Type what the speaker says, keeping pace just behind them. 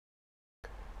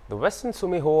The Western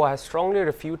Sumiho has strongly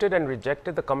refuted and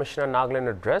rejected the Commissioner Nagaland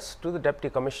address to the Deputy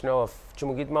Commissioner of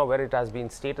Chumugidma, where it has been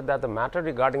stated that the matter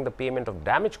regarding the payment of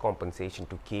damage compensation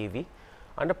to Kiyevi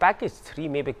under Package 3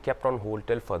 may be kept on hold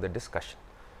till further discussion.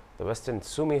 The Western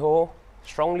Sumiho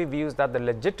strongly views that the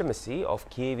legitimacy of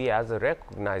Kiyevi as a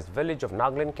recognized village of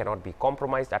Nagaland cannot be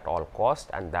compromised at all cost,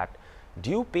 and that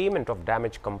due payment of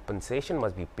damage compensation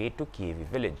must be paid to Kiyevi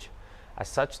village. As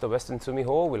such, the Western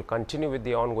Sumiho will continue with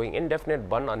the ongoing indefinite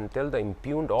ban until the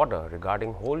impugned order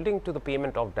regarding holding to the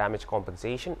payment of damage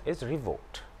compensation is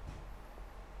revoked.